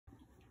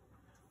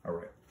All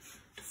right,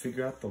 to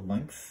figure out the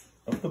length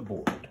of the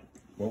board,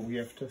 what we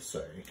have to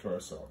say to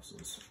ourselves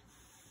is,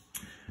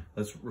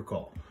 let's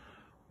recall,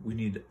 we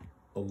need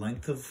a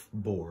length of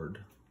board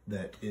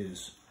that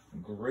is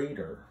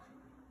greater,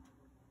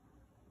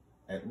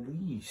 at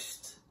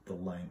least the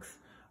length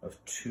of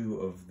 2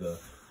 of the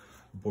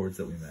boards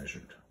that we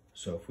measured.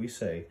 So if we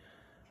say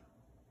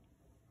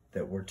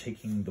that we're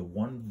taking the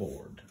one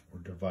board,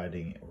 we're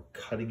dividing it, we're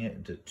cutting it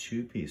into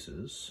 2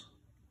 pieces,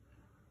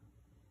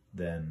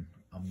 then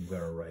I'm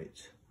gonna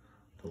write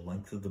the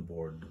length of the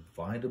board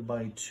divided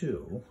by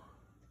 2,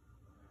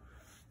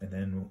 and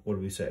then what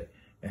do we say?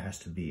 It has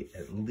to be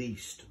at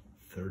least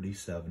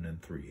 37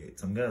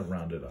 3/8. I'm gonna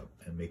round it up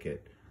and make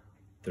it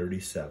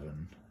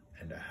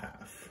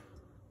 37.5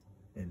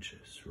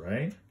 inches,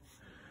 right?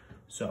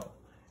 So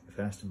if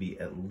it has to be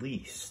at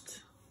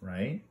least,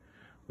 right?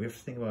 We have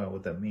to think about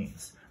what that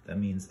means. That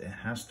means it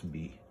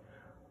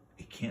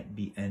can't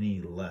be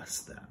any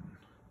less than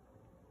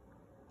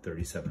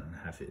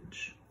 37.5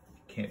 inch.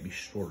 It can't be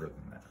shorter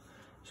than that.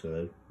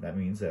 So that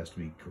means it has to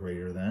be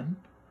greater than,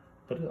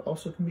 but it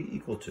also can be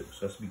equal to.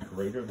 So it has to be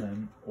greater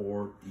than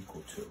or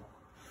equal to.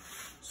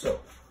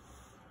 So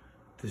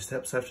the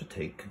steps I have to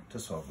take to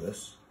solve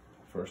this,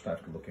 first I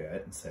have to look at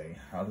it and say,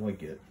 how do I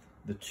get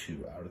the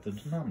 2 out of the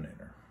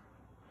denominator?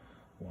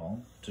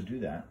 Well, to do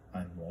that,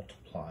 I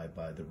multiply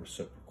by the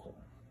reciprocal.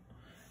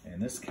 In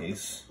this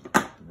case,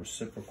 the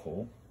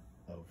reciprocal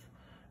of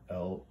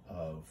L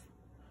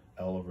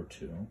over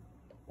 2,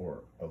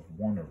 or of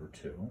 1 over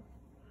 2,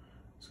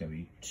 is going to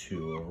be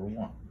 2 over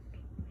 1.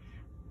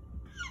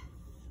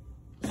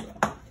 So,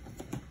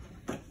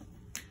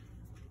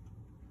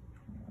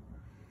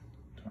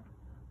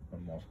 I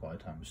multiply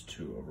times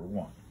 2 over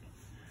 1.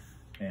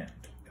 And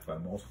if I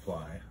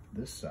multiply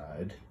this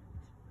side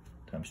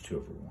times 2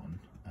 over 1,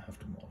 I have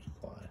to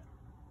multiply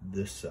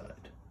this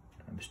side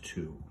times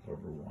 2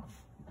 over 1.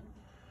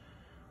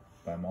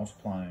 By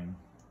multiplying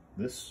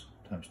this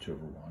times 2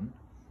 over 1,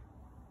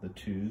 the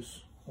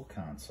 2's will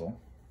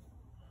cancel,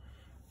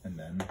 and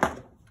then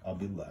I'll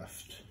be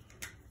left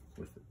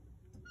with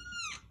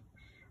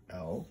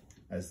L,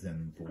 as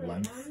in the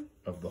length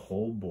of the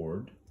whole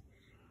board,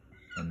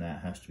 and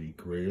that has to be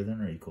greater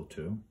than or equal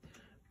to.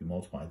 If you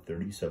multiply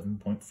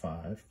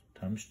 37.5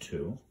 times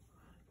 2,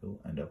 you'll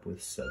end up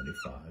with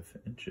 75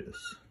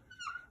 inches.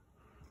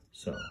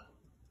 So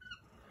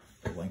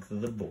the length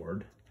of the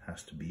board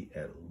has to be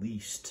at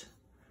least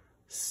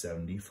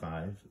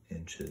 75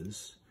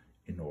 inches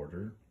in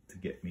order to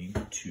get me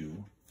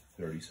to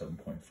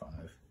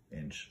 37.5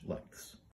 inch lengths.